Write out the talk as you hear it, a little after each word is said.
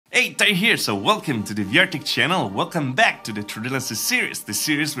Hey, Ty here, so welcome to the VR channel, welcome back to the 3D Lenses series, the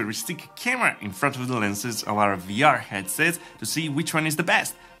series where we stick a camera in front of the lenses of our VR headsets to see which one is the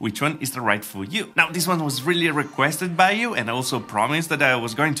best, which one is the right for you. Now, this one was really requested by you, and I also promised that I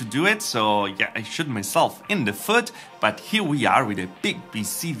was going to do it, so yeah, I shot myself in the foot, but here we are with a big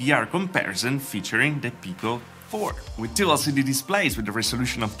PC VR comparison featuring the Pico 4. With two LCD displays with a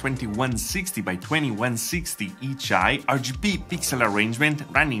resolution of 2160 by 2160 each eye, RGB pixel arrangement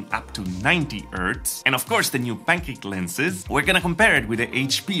running up to 90 Hz, and of course the new pancake lenses, we're gonna compare it with the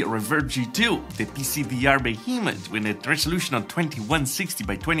HP Reverb G2, the PC VR behemoth with a resolution of 2160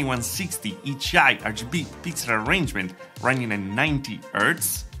 by 2160 each eye, RGB pixel arrangement running at 90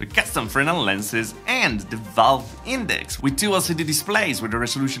 Hz, the custom Fresnel lenses, and the Valve Index with two LCD displays with a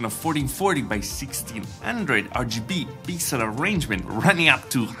resolution of 1440 by 1600 RGB pixel arrangement running up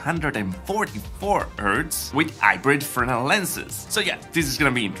to 144 Hz with hybrid Fresnel lenses. So yeah, this is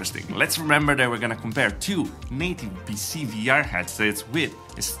gonna be interesting. Let's remember that we're gonna compare two native PC VR headsets with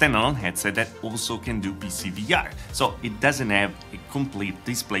a standalone headset that also can do PC VR. So it doesn't have a complete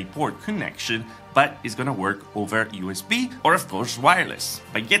DisplayPort connection, but it's gonna work over USB or of course wireless.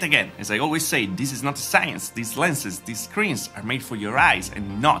 But yet again, as I always say, this is not science. These lenses, these screens are made for your eyes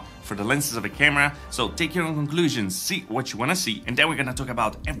and not for the lenses of a camera. So take your own conclusions, see what you wanna see, and then we're gonna talk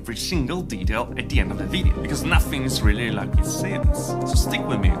about every single detail at the end of the video, because nothing is really like it seems. So stick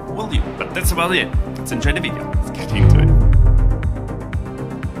with me, will you? But that's about it. Let's enjoy the video. Let's get into it.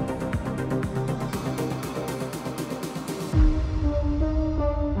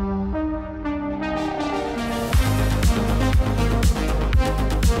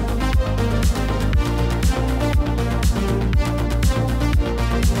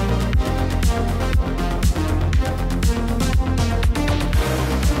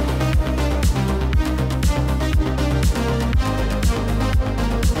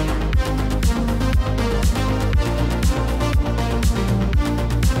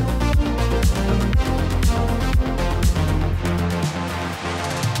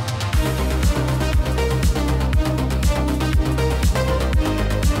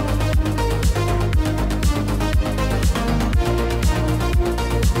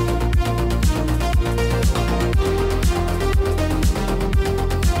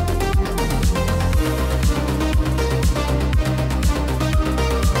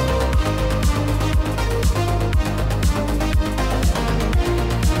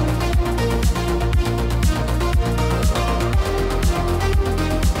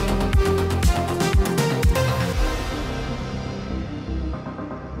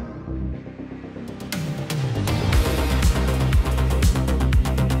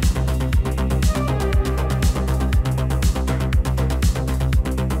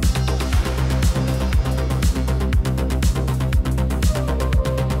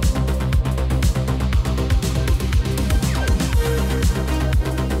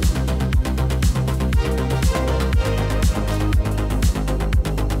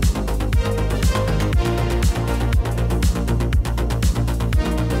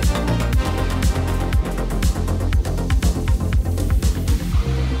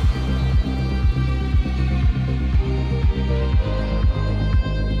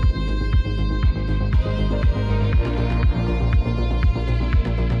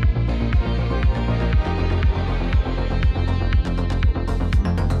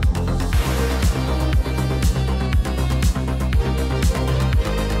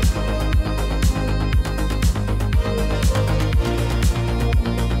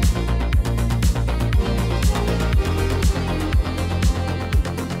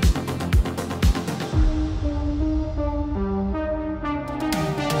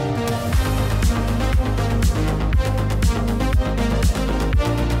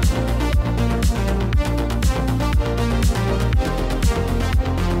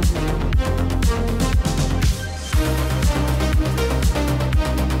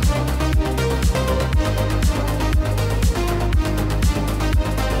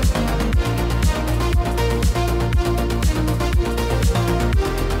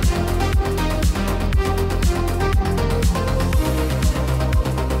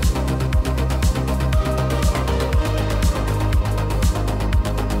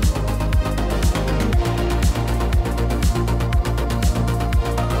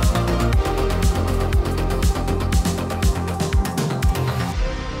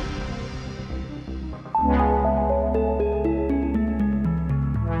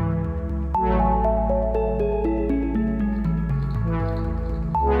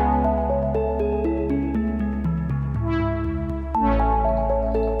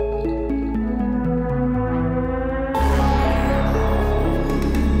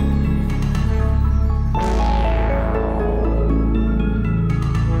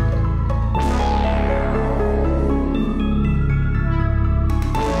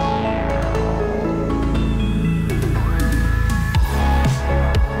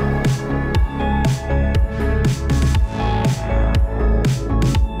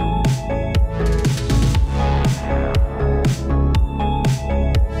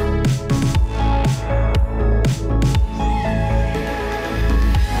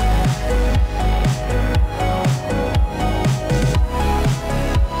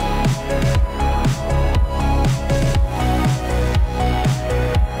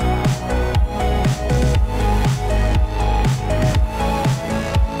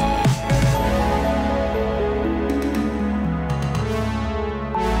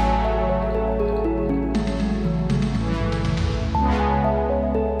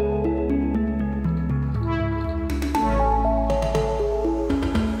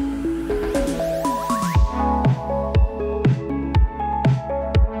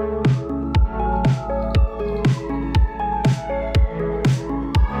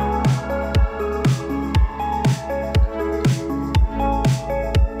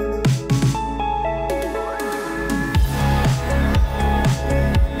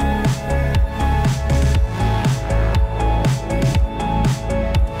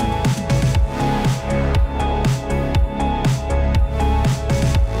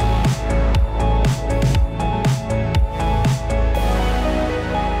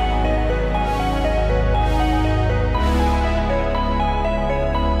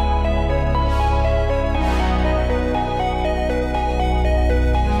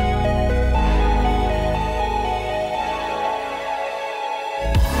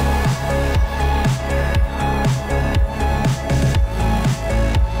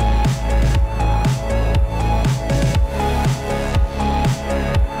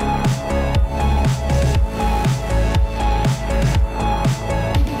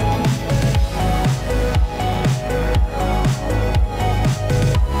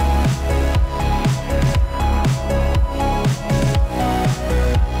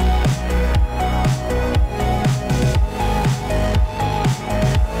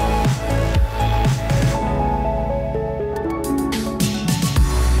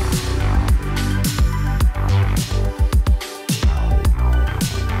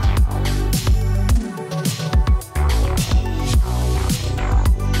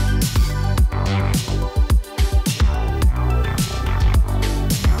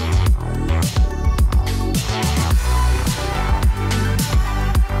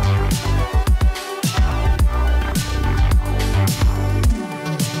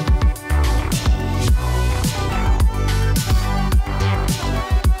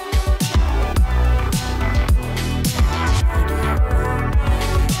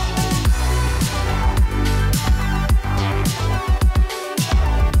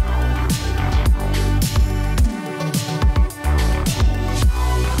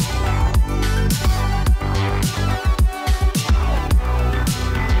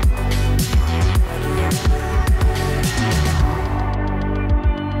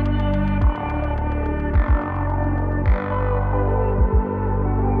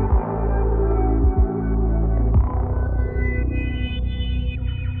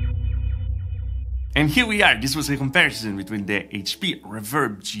 And here we are, this was a comparison between the HP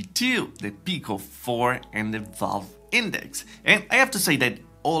Reverb G2, the Pico 4 and the Valve Index. And I have to say that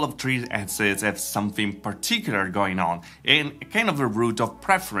all of three headsets have something particular going on, and kind of a root of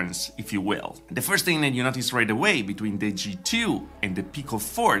preference, if you will. The first thing that you notice right away between the G2 and the Pico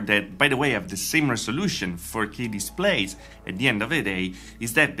 4, that by the way have the same resolution, 4K displays at the end of the day,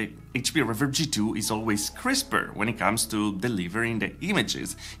 is that the HP Reverb G2 is always crisper when it comes to delivering the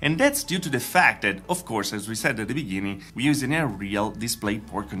images. And that's due to the fact that, of course, as we said at the beginning, we're using a real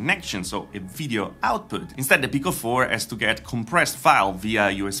DisplayPort connection, so a video output. Instead, the Pico 4 has to get compressed file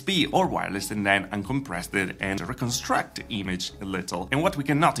via USB or wireless and then uncompress it and reconstruct the image a little. And what we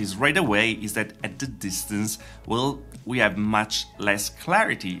can notice right away is that at the distance, well, we have much less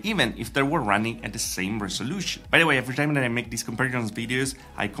clarity, even if they were running at the same resolution. By the way, every time that I make these comparisons videos,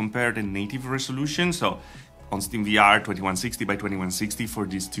 I compare the native resolution, so on SteamVR 2160 by 2160 for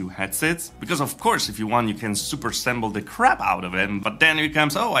these two headsets, because of course if you want you can super sample the crap out of it, but then it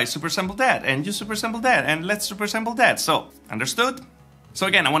comes, oh, I super sampled that and you super sampled that and let's super sample that, so understood? So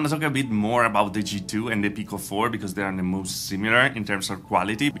again, I want to talk a bit more about the G2 and the Pico 4 because they are the most similar in terms of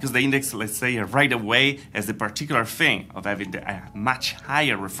quality, because the Index, let's say, right away has the particular thing of having a much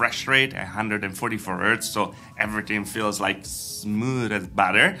higher refresh rate, 144 Hz, so everything feels like smooth as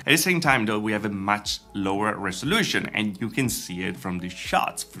butter. At the same time though, we have a much lower resolution and you can see it from the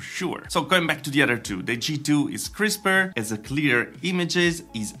shots for sure. So going back to the other two, the G2 is crisper, has a clearer images,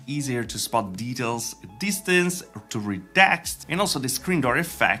 is easier to spot details at distance, to read text, and also the screen door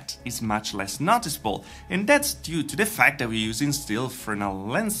effect is much less noticeable, and that's due to the fact that we're using still Fresnel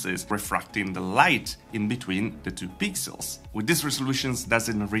lenses refracting the light in between the two pixels. With these resolutions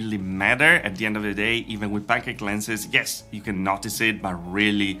doesn't really matter at the end of the day, even with pancake lenses, yes, you can notice it, but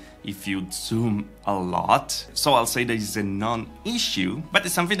really if you zoom a lot. So I'll say that it's a non-issue, but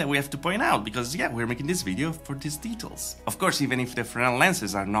it's something that we have to point out because yeah, we're making this video for these details. Of course, even if the Fresnel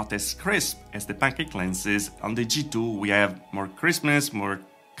lenses are not as crisp as the pancake lenses, on the G2 we have more crispness, more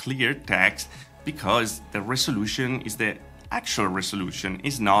clear text, because the resolution is the actual resolution,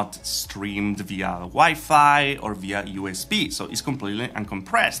 is not streamed via Wi-Fi or via USB, so it's completely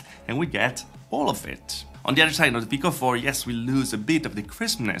uncompressed and we get all of it. On the other side of the Pico 4, yes, we lose a bit of the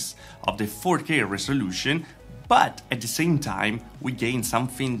crispness of the 4K resolution, but at the same time we gain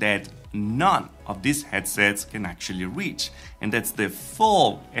something that none of these headsets can actually reach, and that's the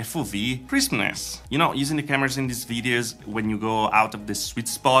full FOV crispness. You know, using the cameras in these videos, when you go out of the sweet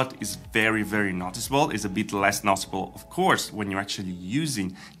spot, is very, very noticeable. It's a bit less noticeable, of course, when you're actually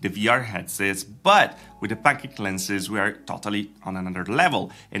using the VR headsets, but with the pancake lenses, we are totally on another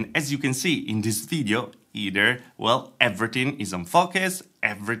level. And as you can see in this video, either, well, everything is on focus,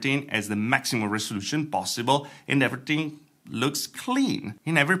 everything has the maximum resolution possible, and everything looks clean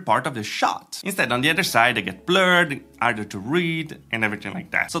in every part of the shot. Instead, on the other side, they get blurred, harder to read, and everything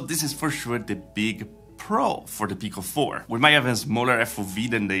like that. So this is for sure the big pro for the Pico 4. We might have a smaller FOV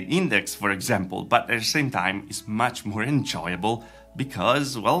than the Index, for example, but at the same time, it's much more enjoyable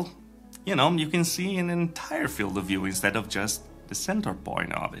because, well, you know, you can see an entire field of view instead of just the center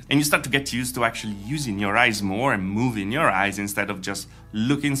point of it. And you start to get used to actually using your eyes more and moving your eyes instead of just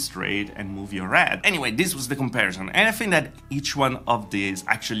looking straight and move your head. Anyway, this was the comparison, and I think that each one of these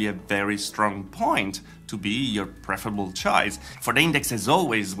actually a very strong point to be your preferable choice. For the Index, as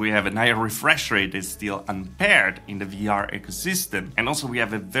always, we have a higher refresh rate that's still unpaired in the VR ecosystem, and also we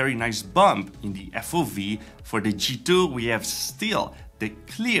have a very nice bump in the FOV. For the G2, we have still the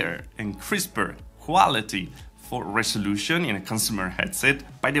clear and crisper quality for resolution in a consumer headset.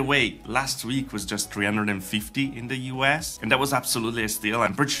 By the way, last week was just 350 in the US, and that was absolutely a steal.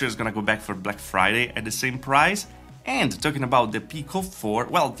 I'm pretty sure it's gonna go back for Black Friday at the same price. And talking about the Pico 4,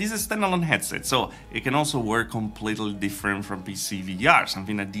 well, this is a standalone headset, so it can also work completely different from PC VR,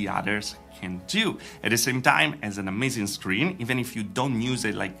 something that the others can do. At the same time, it has an amazing screen, even if you don't use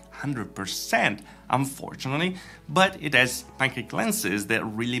it like 100%, unfortunately, but it has pancake lenses that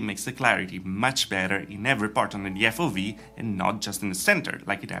really makes the clarity much better in every part on the FOV and not just in the center,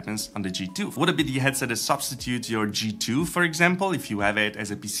 like it happens on the G2. Would it be the headset that substitutes your G2, for example, if you have it as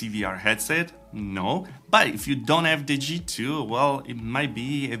a PC VR headset? No, but if you don't have the G2, well, it might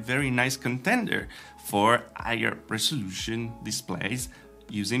be a very nice contender for higher resolution displays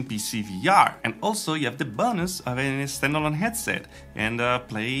using PC VR. And also you have the bonus of having a standalone headset and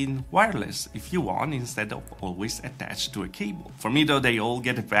playing wireless if you want, instead of always attached to a cable. For me though, they all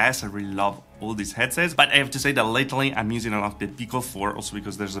get a pass. I really love all these headsets, but I have to say that lately I'm using a lot of the Pico 4, also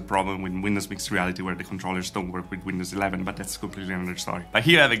because there's a problem with Windows Mixed Reality where the controllers don't work with Windows 11, but that's completely another story. But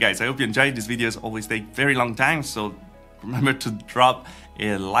here you have it, guys. I hope you enjoyed. These videos always take very long time, so remember to drop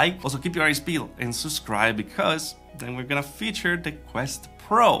a like. Also keep your eyes peeled and subscribe, because then we're gonna feature the Quest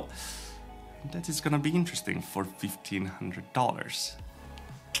Pro. That is gonna be interesting for $1,500.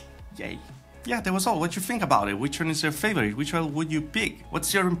 Yay. Yeah, that was all. What you think about it? Which one is your favorite? Which one would you pick?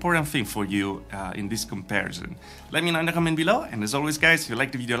 What's your important thing for you in this comparison? Let me know in the comment below. And as always, guys, if you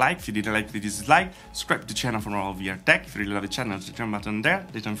liked the video, like. If you didn't like the video, dislike. Subscribe to the channel for more VR tech. If you really love the channel, there's the join button there.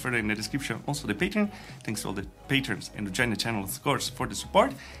 Later on further in the description, also the Patreon. Thanks to all the patrons and to join the channel, of course, for the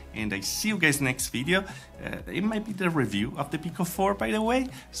support. And I see you guys next video. It might be the review of the Pico 4, by the way.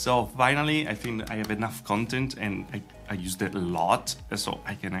 So finally, I think I have enough content, and I used it a lot, so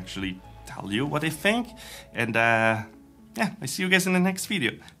I can actually tell you what I think. And yeah, I see you guys in the next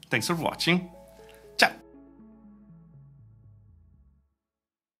video. Thanks for watching.